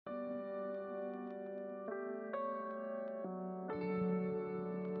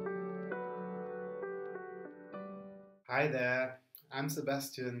Hi there, I'm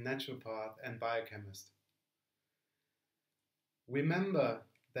Sebastian, naturopath and biochemist. Remember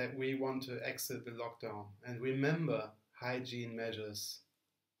that we want to exit the lockdown, and remember hygiene measures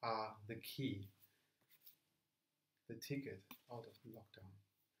are the key, the ticket out of the lockdown.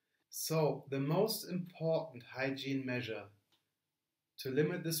 So the most important hygiene measure to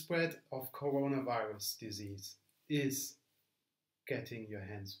limit the spread of coronavirus disease is getting your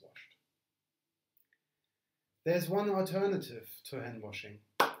hands washed. There's one alternative to hand washing,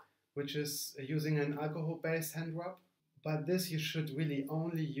 which is using an alcohol-based hand rub, but this you should really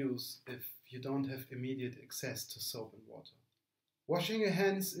only use if you don't have immediate access to soap and water. Washing your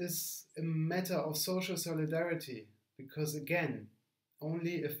hands is a matter of social solidarity, because again,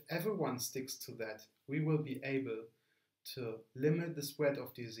 only if everyone sticks to that, we will be able to limit the spread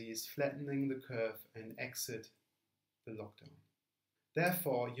of disease, flattening the curve and exit the lockdown.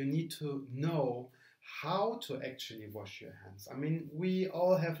 Therefore, you need to know how to actually wash your hands. I mean, we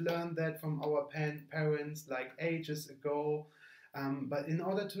all have learned that from our parents like ages ago, but in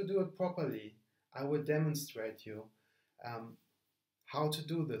order to do it properly, I will demonstrate you how to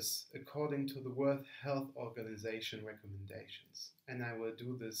do this according to the World Health Organization recommendations. And I will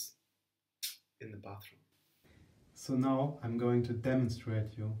do this in the bathroom. So now I'm going to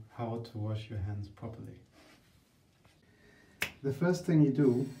demonstrate you how to wash your hands properly. The first thing you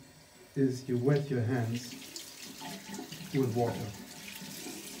do is you wet your hands with water.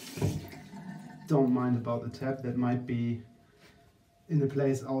 Don't mind about the tap, that might be in a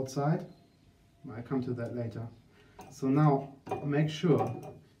place outside. I'll come to that later. So now make sure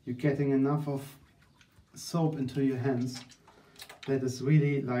you're getting enough of soap into your hands that is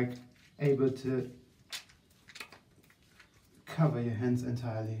really like able to cover your hands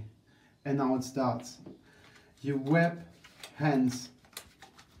entirely. And now it starts. You wrap hands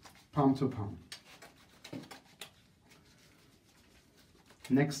palm to palm.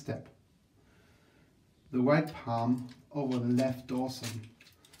 Next step. The right palm over the left dorsum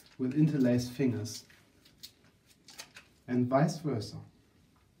with interlaced fingers, and vice versa.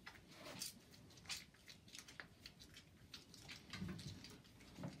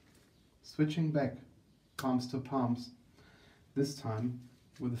 Switching back, palms to palms, this time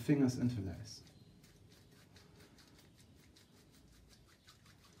with the fingers interlaced.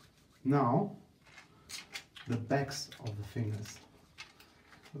 Now, the backs of the fingers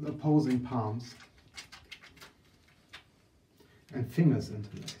with opposing palms and fingers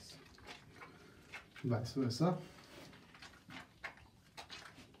interlaced. Vice versa.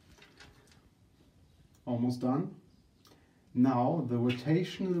 Almost done. Now the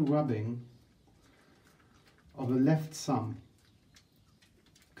rotational rubbing of the left thumb,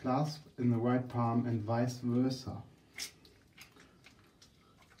 clasp in the right palm and vice versa.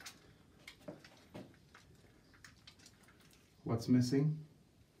 What's missing?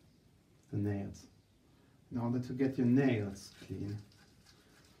 The nails. In order to get your nails clean,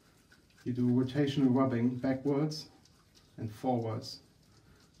 you do rotational rubbing backwards and forwards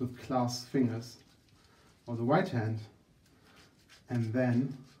with clasped fingers of the right hand and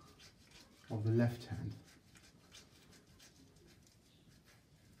then of the left hand.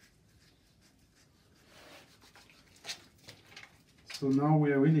 So now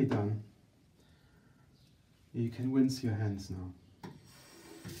we are really done. You can rinse your hands now.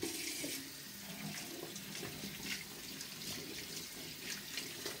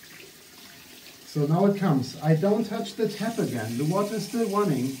 So now it comes. I don't touch the tap again. The water is still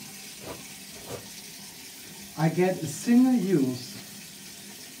running. I get a single use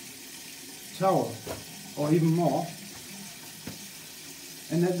towel or even more.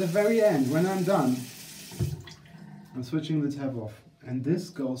 And at the very end, when I'm done, I'm switching the tap off. And this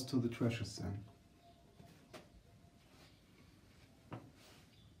goes to the trash bin.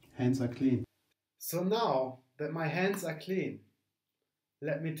 Hands are clean. So now that my hands are clean,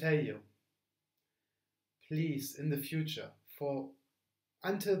 let me tell you, please in the future,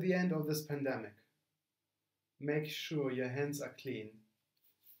 until the end of this pandemic, make sure your hands are clean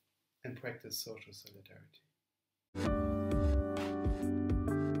and practice social solidarity.